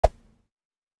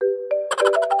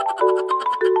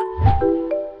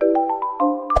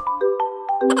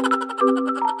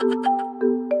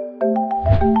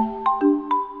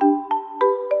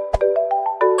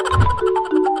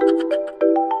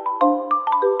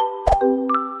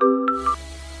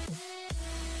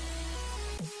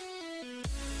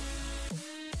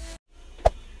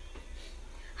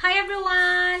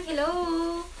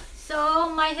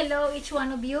Hi, hello each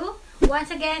one of you. Once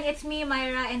again, it's me,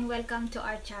 Myra, and welcome to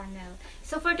our channel.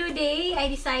 So for today, I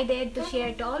decided to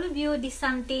share to all of you this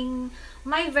something,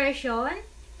 my version.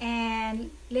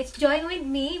 And let's join with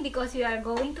me because we are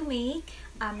going to make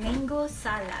a mango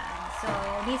salad. So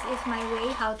this is my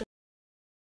way how to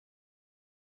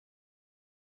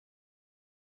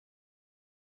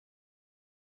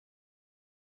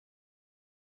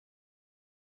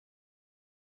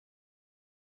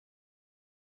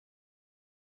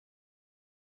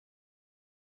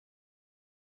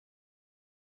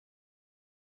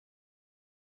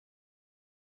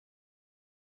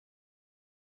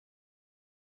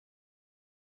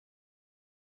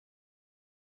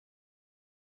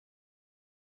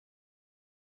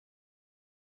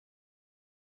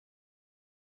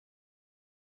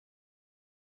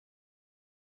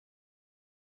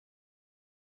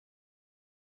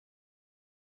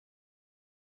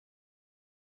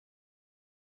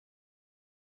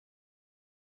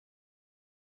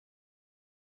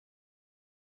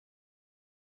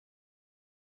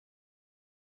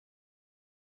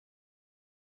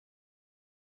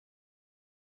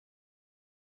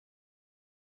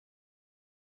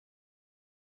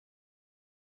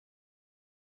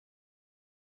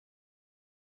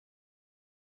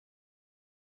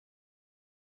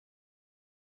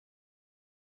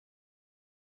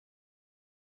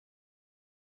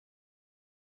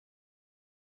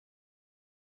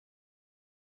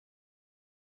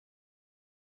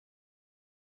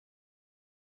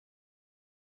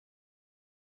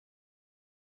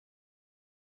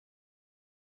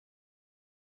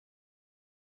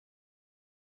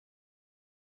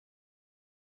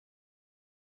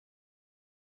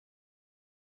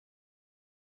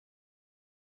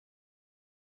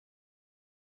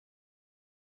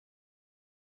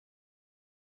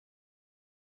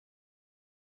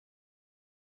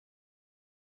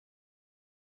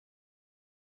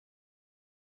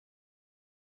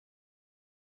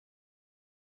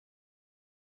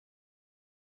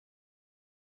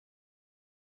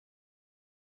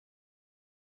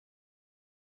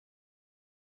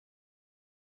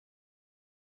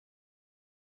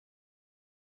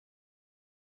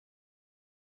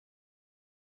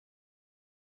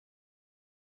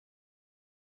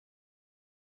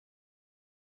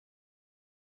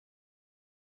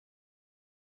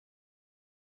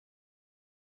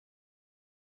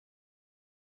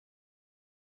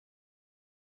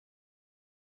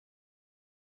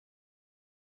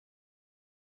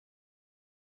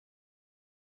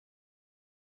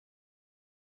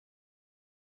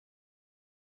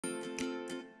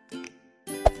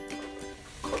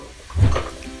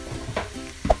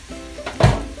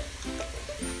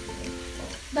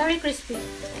very crispy.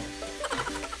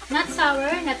 Not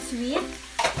sour, not sweet.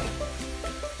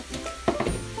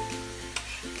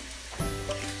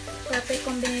 Perfect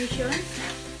combination.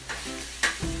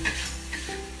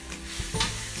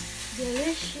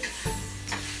 Delicious.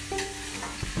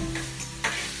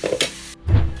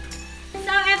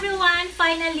 So everyone,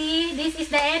 finally, this is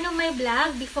the end of my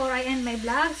vlog. Before I end my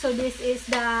vlog, so this is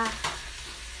the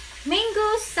mango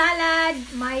salad,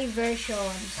 my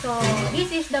version. So,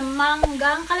 this is the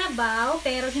manggang kalabaw,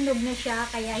 pero hinog na siya,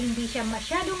 kaya hindi siya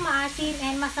masyadong maasim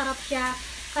and masarap siya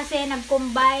kasi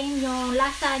nag-combine yung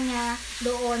lasa niya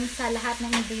doon sa lahat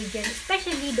ng ingredients,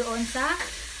 especially doon sa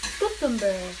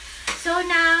cucumber. So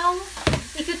now,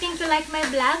 if you think you like my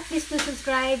vlog, please do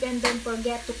subscribe and don't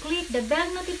forget to click the bell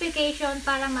notification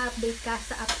para ma-update ka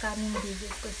sa upcoming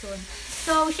videos ko soon.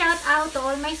 So, shout out to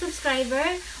all my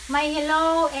subscribers, my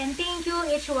hello, and thank you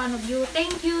each one of you.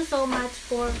 Thank you so much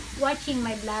for watching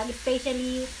my vlog,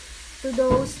 especially to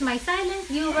those my silent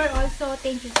viewer also.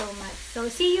 Thank you so much. So,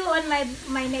 see you on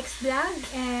my next vlog,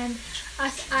 and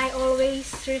as I always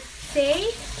say,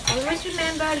 always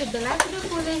remember, live the life to the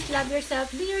fullest, love yourself,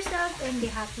 be yourself, and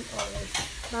be happy always.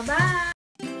 Bye-bye!